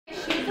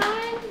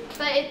on,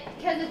 but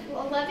because it's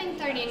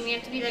 11:30 and we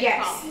have to be ready to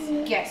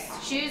call.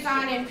 Yes. Shoes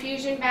on,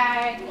 infusion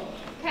bag.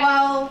 Okay.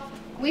 Well,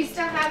 we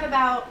still have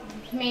about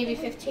maybe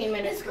 15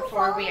 minutes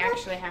before we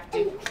actually have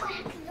to.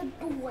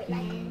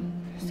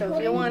 So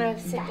if you want to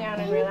sit down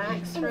and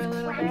relax for a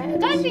little bit.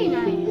 That'd be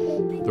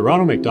nice. The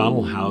Ronald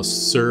McDonald House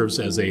serves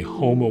as a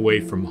home away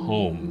from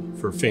home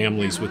for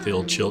families with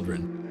ill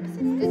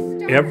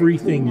children.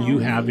 Everything you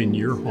have in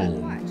your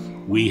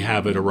home, we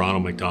have at a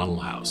Ronald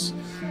McDonald House.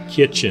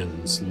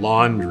 Kitchens,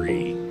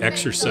 laundry,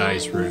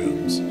 exercise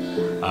rooms,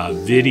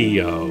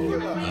 video,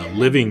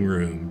 living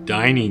room,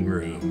 dining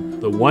room.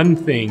 The one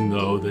thing,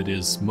 though, that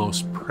is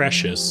most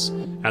precious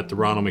at the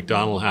Ronald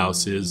McDonald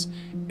House is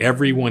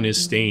everyone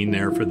is staying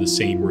there for the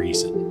same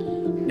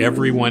reason.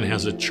 Everyone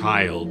has a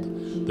child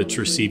that's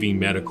receiving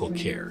medical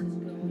care.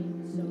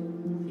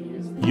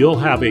 You'll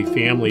have a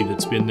family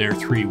that's been there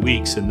 3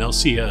 weeks and they'll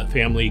see a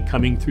family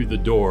coming through the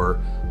door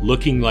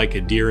looking like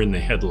a deer in the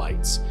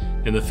headlights.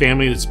 And the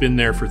family that's been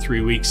there for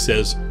 3 weeks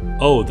says,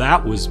 "Oh,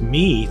 that was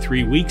me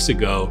 3 weeks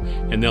ago,"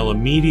 and they'll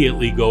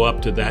immediately go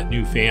up to that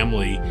new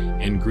family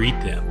and greet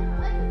them.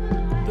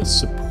 The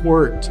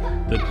support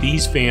that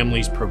these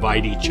families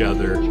provide each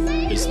other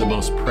is the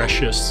most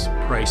precious,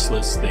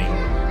 priceless thing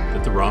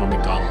that the Ronald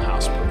McDonald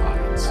House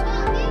provides.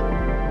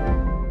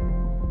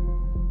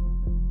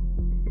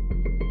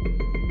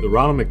 The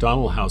Ronald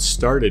McDonald House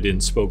started in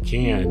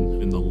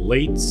Spokane in the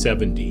late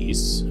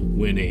 70s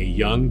when a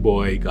young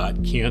boy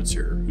got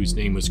cancer whose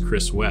name was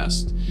Chris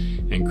West.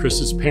 And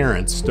Chris's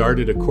parents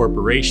started a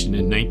corporation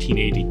in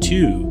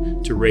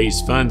 1982 to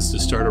raise funds to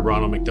start a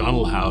Ronald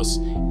McDonald House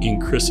in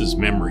Chris's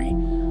memory.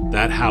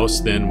 That house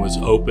then was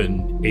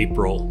open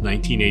April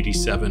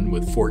 1987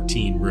 with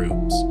 14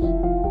 rooms.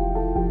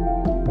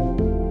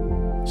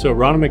 So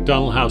Ronald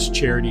McDonald House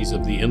Charities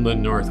of the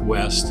Inland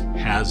Northwest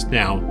has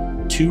now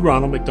 2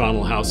 Ronald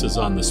McDonald Houses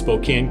on the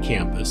Spokane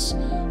campus.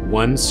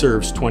 One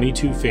serves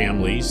 22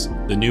 families.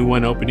 The new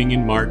one opening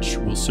in March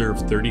will serve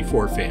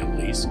 34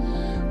 families.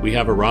 We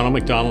have a Ronald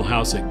McDonald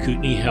House at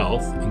Kootenai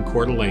Health in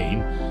Coeur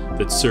d'Alene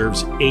that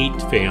serves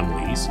 8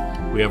 families.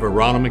 We have a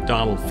Ronald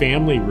McDonald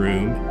Family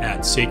Room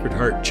at Sacred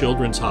Heart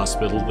Children's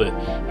Hospital that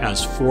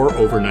has 4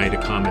 overnight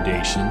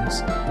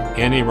accommodations,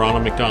 and a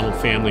Ronald McDonald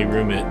Family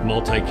Room at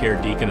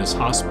Multi-Care Deaconess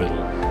Hospital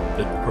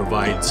that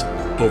provides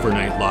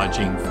overnight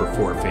lodging for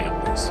 4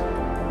 families.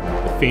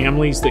 The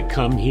families that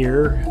come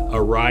here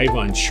arrive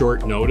on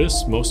short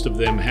notice. Most of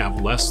them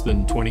have less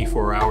than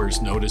 24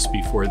 hours notice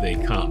before they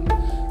come.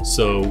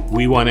 So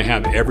we want to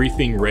have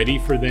everything ready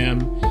for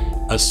them,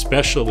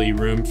 especially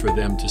room for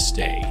them to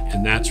stay.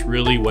 And that's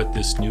really what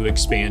this new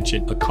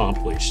expansion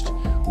accomplished.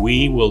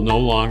 We will no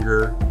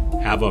longer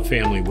have a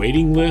family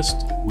waiting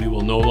list. We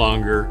will no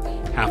longer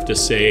have to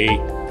say,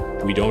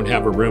 we don't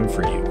have a room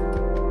for you.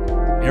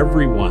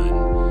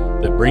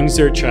 Everyone that brings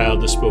their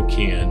child to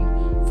Spokane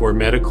for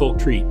medical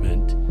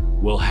treatment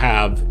will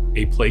have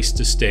a place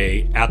to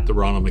stay at the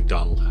Ronald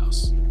McDonald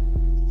House.